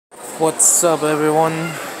What's up, everyone?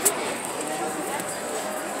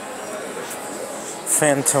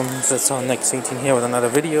 PhantomZettonX18 here with another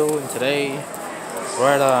video, and today we're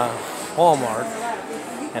at Wal-Mart,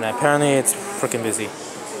 and apparently it's freaking busy.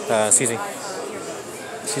 Excuse me.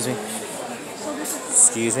 Excuse me.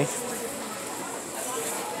 Excuse me.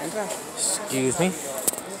 Excuse me.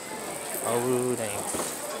 Oh, dang.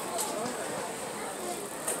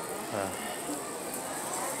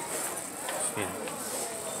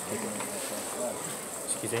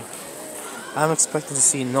 Excuse me. I'm expecting to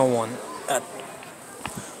see no one at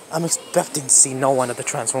the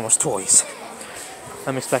Transformers toys.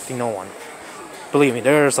 I'm expecting no one. Believe me,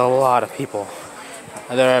 there's a lot of people.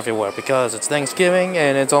 They're everywhere because it's Thanksgiving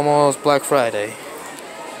and it's almost Black Friday.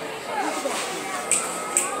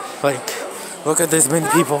 Like, look at this many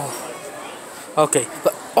people. Okay,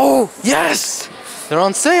 oh yes! They're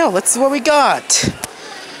on sale. Let's see what we got.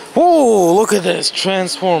 Whoa, look at this,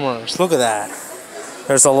 Transformers. Look at that.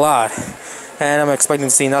 There's a lot. And I'm expecting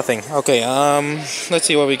to see nothing. Okay, let's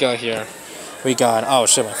see what we got here. We got, oh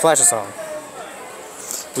shit, my flash is on.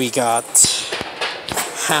 We got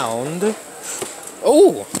Hound.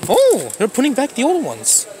 Oh, they're putting back the old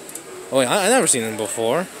ones. Oh wait, I never seen them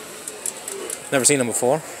before.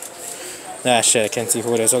 Ah shit, I can't see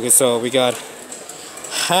who it is. Okay, so we got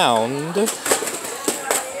Hound,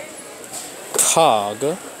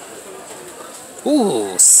 Cog.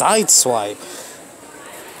 Ooh, Sideswipe.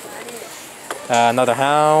 Another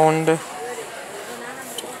Hound.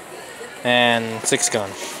 And 6-gun.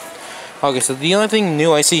 Okay, so the only thing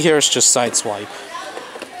new I see here is just Sideswipe.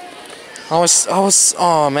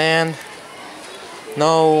 Oh man.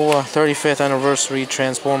 No 35th anniversary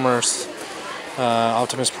Transformers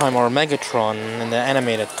Optimus Prime or Megatron in the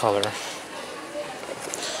animated color.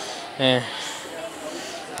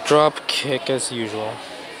 Drop kick as usual.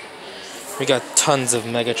 We got tons of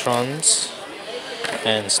Megatrons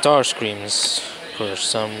and Starscreams for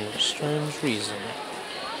some strange reason.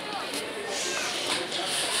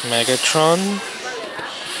 Megatron,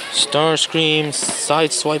 Starscream,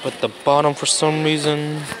 Sideswipe at the bottom for some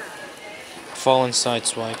reason. Fallen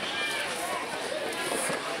Sideswipe.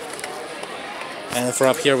 And for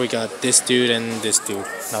up here we got this dude and this dude.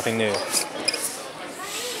 Nothing new.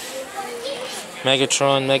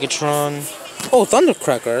 Megatron. Oh,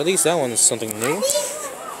 Thundercracker. At least that one is something new. I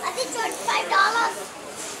think it's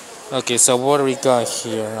 $5. Okay, so what do we got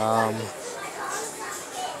here?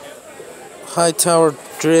 High Tower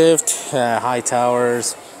Drift. High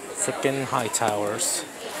Towers. Frickin' High Towers.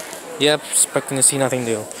 Yep, expecting to see nothing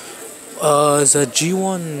new. Is a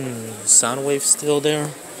G1 Soundwave still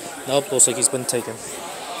there? Nope, looks like he's been taken.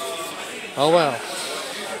 Oh well.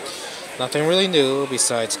 Nothing really new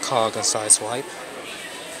besides Cog and Sideswipe.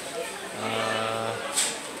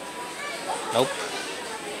 Nope.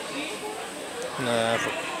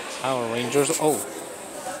 Power Rangers. Oh,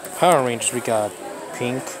 Power Rangers. We got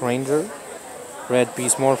Pink Ranger, Red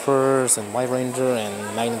Beast Morphers, and White Ranger,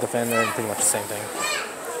 and Magnet Defender, and pretty much the same thing.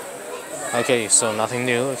 Okay, so nothing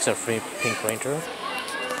new except for Pink Ranger.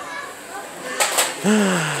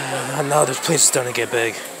 And now this place is starting to get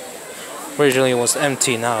big. Originally it was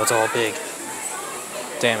empty, now it's all big.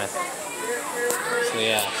 Damn it. So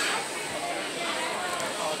yeah.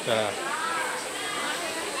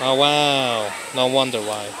 Oh wow, no wonder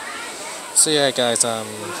why. So yeah guys,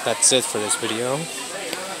 that's it for this video.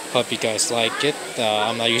 Hope you guys like it.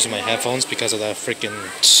 I'm not using my headphones because of that freaking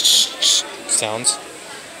sounds.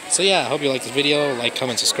 So yeah, I hope you like this video. Like,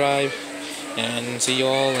 comment, subscribe. And see you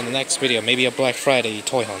all in the next video. Maybe a Black Friday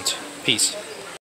toy hunt. Peace.